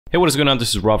Hey, what is going on?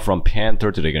 This is Rob from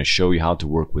Panther. Today I'm going to show you how to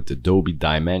work with Adobe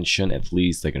Dimension. At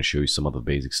least I'm going to show you some of the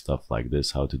basic stuff like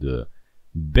this, how to do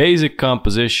basic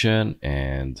composition,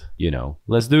 and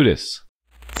let's do this.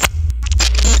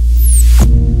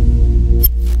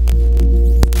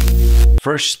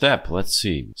 First step, let's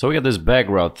see. So we got this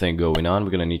background thing going on.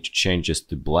 We're going to need to change this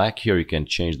to black. Here you can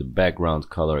change the background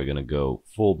color. I'm going to go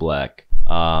full black.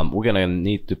 We're going to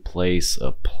need to place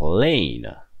a plane.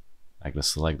 I'm going to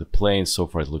select the plane. So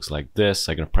far it looks like this.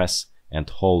 I'm going to press and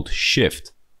hold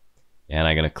shift. And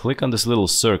I'm going to click on this little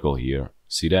circle here.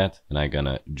 See that? And I'm going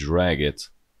to drag it,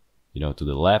 to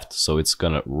the left. So it's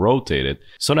going to rotate it.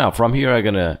 So now from here, I'm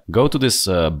going to go to this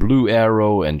blue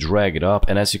arrow and drag it up.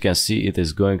 And as you can see, it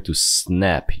is going to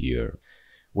snap here.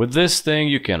 With this thing,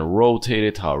 you can rotate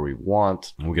it however you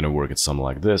want. We're going to work it something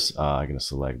like this. I'm going to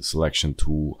select the selection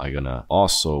tool. I'm going to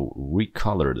also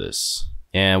recolor this.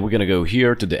 And we're gonna go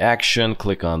here to the action,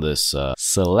 click on this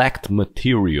select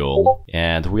material,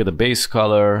 and we got the base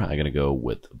color. I'm gonna go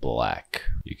with black.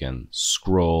 You can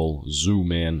scroll,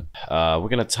 zoom in. We're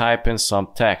gonna type in some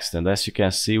text, and as you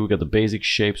can see, we got the basic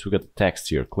shapes, we got the text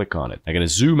here. Click on it. I'm gonna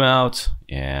zoom out,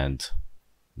 and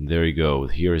there you go.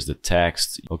 Here is the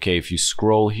text. Okay, if you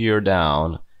scroll here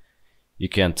down, you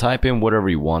can type in whatever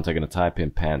you want. I'm gonna type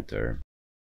in Panther.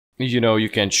 You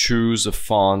can choose a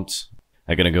font.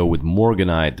 I'm gonna go with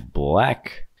Morganite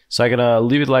black. So I'm gonna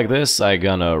leave it like this. I'm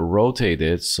gonna rotate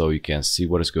it so you can see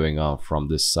what is going on from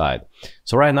this side.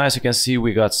 So right now, as you can see,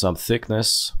 we got some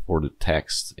thickness for the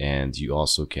text, and you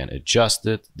also can adjust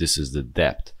it. This is the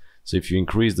depth. So if you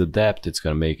increase the depth, it's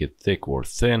gonna make it thick or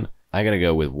thin. I'm gonna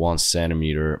go with 1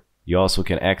 centimeter. You also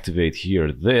can activate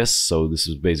here this. So this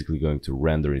is basically going to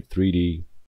render in 3D.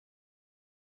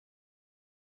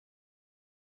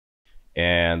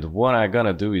 And what I'm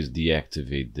gonna do is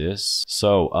deactivate this.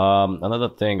 So another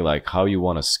thing, like how you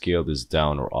want to scale this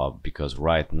down or up, because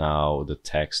right now the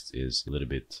text is a little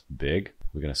bit big.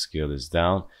 We're gonna scale this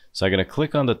down. So I'm gonna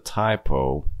click on the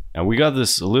typo, and we got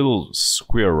this little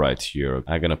square right here.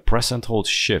 I'm gonna press and hold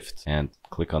shift and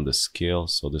click on the scale.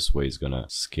 So this way it's gonna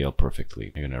scale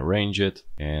perfectly. I'm gonna arrange it,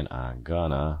 and I'm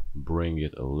gonna bring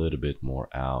it a little bit more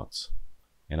out.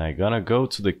 And I'm gonna go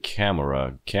to the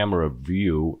camera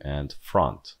view and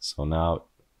front. So now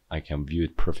I can view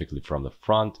it perfectly from the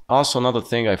front. Also, another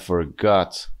thing I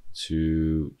forgot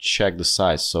to check the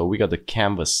size. So we got the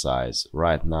canvas size.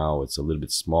 Right now it's a little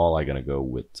bit small. I'm gonna go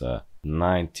with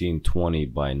 1920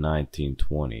 by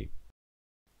 1920.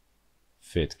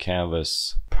 Fit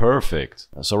canvas. Perfect.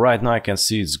 So right now I can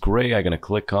see it's gray. I'm gonna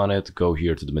click on it, go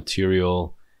here to the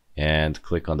material, and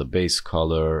click on the base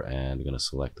color, and I'm gonna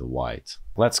select the white.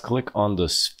 Let's click on the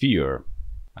sphere.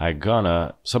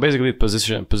 So basically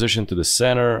position to the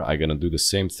center. I'm gonna do the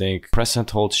same thing. Press and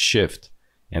hold shift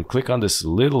and click on this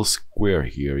little square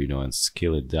here, and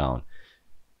scale it down.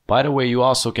 By the way, you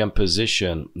also can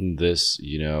position this,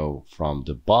 from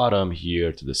the bottom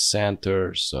here to the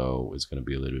center. So it's gonna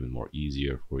be a little bit more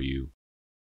easier for you.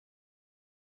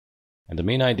 And the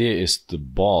main idea is the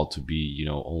ball to be,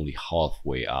 only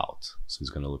halfway out. So it's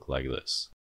gonna look like this.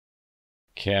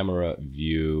 Camera,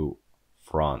 view,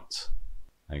 front.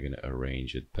 I'm gonna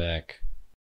arrange it back.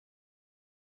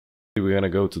 We're gonna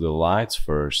go to the lights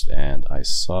first, and I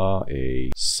saw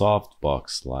a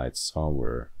softbox light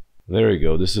somewhere. There you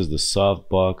go, this is the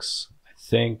softbox. I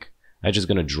think I'm just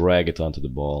gonna drag it onto the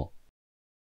ball.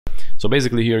 So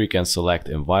basically here you can select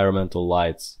environmental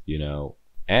lights,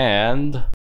 and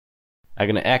I'm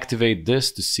gonna activate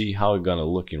this to see how it's gonna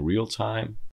look in real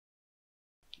time.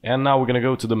 And now we're gonna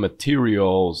go to the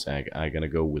materials. I'm gonna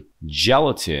go with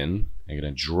gelatin. I'm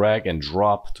gonna drag and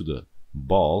drop to the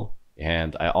ball.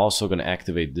 And I also gonna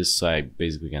activate this side.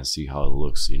 Basically you can see how it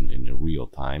looks in real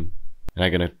time. And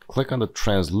I'm gonna click on the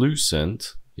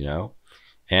translucent,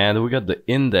 and we got the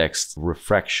index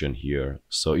refraction here.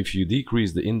 So if you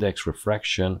decrease the index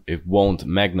refraction, it won't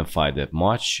magnify that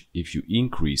much. If you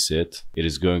increase it, it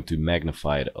is going to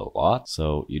magnify it a lot.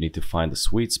 So you need to find the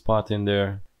sweet spot in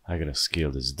there. I'm gonna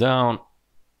scale this down.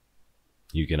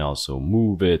 You can also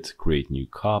move it, create new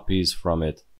copies from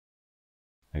it.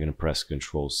 I'm gonna press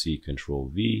Ctrl+C,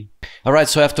 Ctrl+V. All right,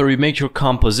 so after you make your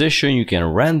composition, you can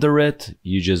render it.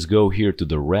 You just go here to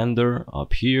the render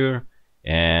up here,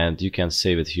 and you can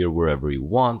save it here wherever you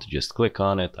want. Just click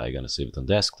on it. I'm gonna save it on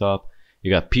desktop.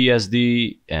 You got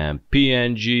PSD and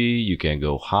PNG. You can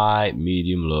go high,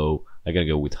 medium, low. I'm gonna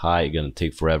go with high. It's gonna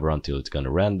take forever until it's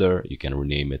gonna render. You can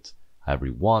rename it however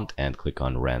you want and click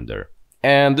on render.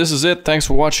 And this is it. Thanks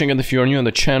for watching, and if you're new on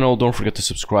the channel, don't forget to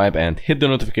subscribe and hit the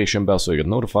notification bell so you get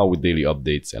notified with daily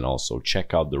updates, and also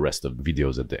check out the rest of the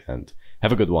videos at the end.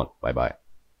 Have a good one. Bye bye.